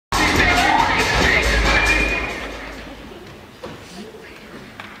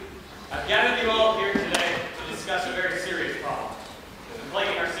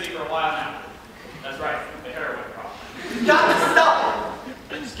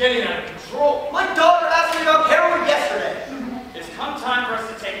getting out of control. My daughter asked me about heroin yesterday. It's come time for us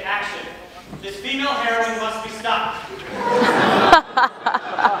to take action. This female heroine must be stopped.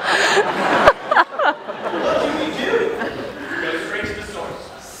 What do we do? Go straight to the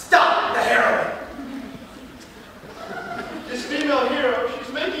source. Stop the heroin. This female hero,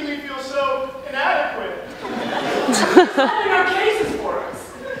 she's making me feel so inadequate. Solving our cases for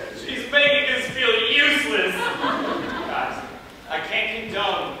us. She's making us feel useless. Guys, I can't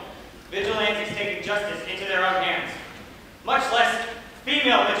condone vigilantes taking justice into their own hands. Much less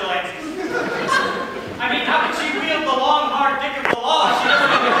female vigilantes. I mean, how could she wield the long, hard dick of the law? She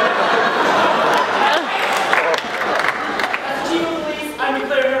doesn't even... As chief of police, I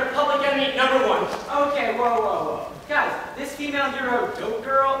declare her public enemy #1. Okay, whoa. Guys, this female hero, Dope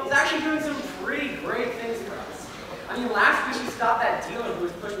Girl, is actually doing some pretty great things for us. I mean, last week we stopped that dealer who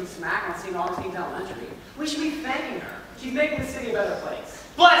was pushing smack on St. Augustine's Elementary. We should be thanking her. She's making the city a better place.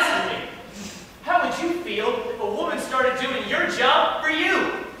 Blasphemy! How would you feel if a woman started doing your job for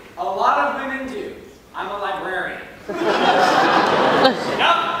you? A lot of women do. I'm a librarian.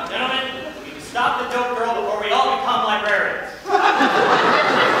 Enough, gentlemen. We can stop the dope girl before we all become librarians.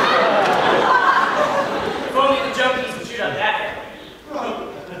 If only the junkies would shoot up that heroin.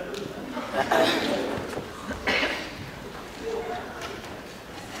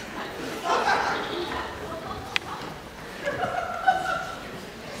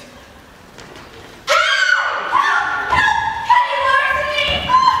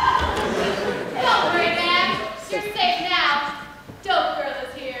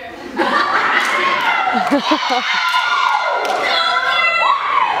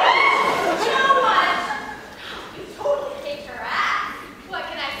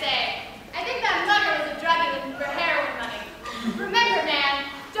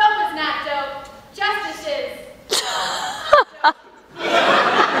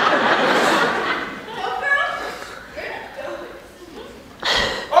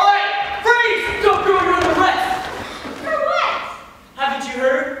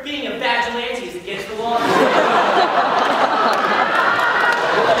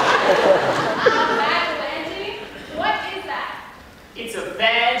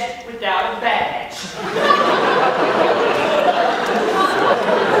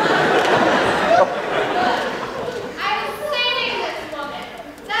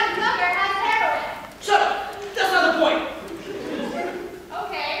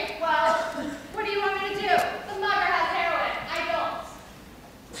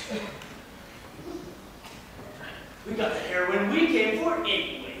 We got the heroin we came for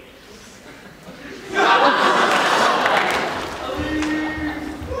anyway.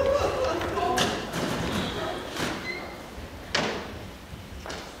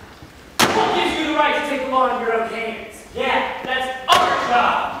 What gives you the right to take the law in your own hands? Yeah, that's our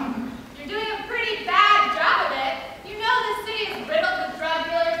job. You're doing a pretty bad job of it. You know this city is riddled with drug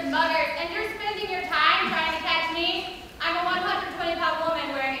dealers and muggers, and you're spending your time trying to catch me? I'm a 120-pound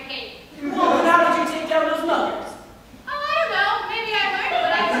woman wearing a cape. Well, then how did you take down those muggers? Oh, I don't know. Maybe I learned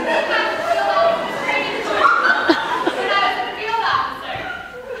what I was field officer training for. When I was a field officer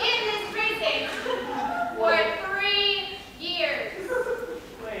in this precinct for 3 years.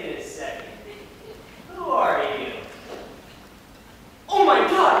 Wait a second. Who are you? Oh my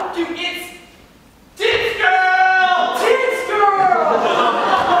god, dude, it's Tits Girl! Tits Girl!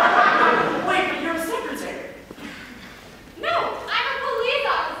 Wait, but you're a secretary. No, I'm a police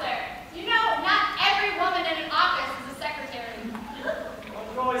officer. You know, not every woman in an office is a secretary. Why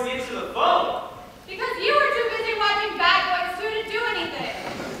don't you always answer the phone? Because you were too busy watching Bad Boys 2 to do anything.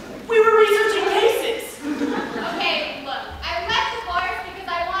 We were researching cases. Okay, look, I left the force because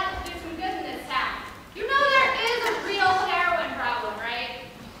I wanted to do some good in this town. You know there is a real heroin problem, right?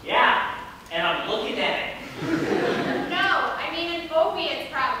 Yeah, and I'm looking at it. No, I mean an opiates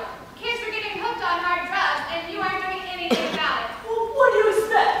problem. Kids are getting hooked on hard drugs, and you aren't doing anything about it. Well, what do you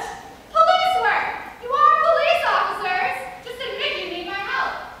expect? Police work! You are police officers! Just admit you need my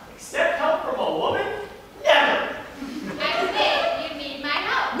help. Accept help from a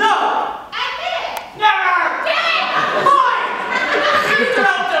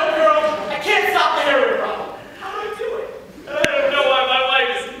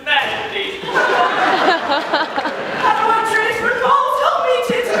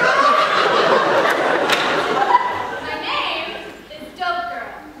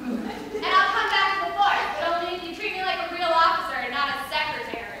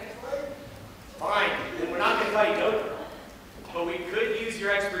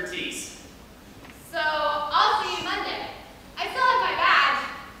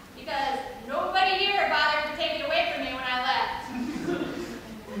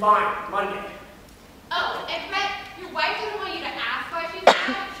Fine, Monday. Oh, and Brett, your wife doesn't want you to ask why she's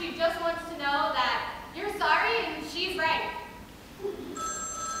mad. She just wants to know that you're sorry and she's right.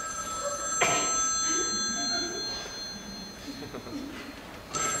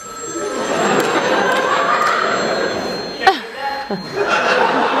 Yeah,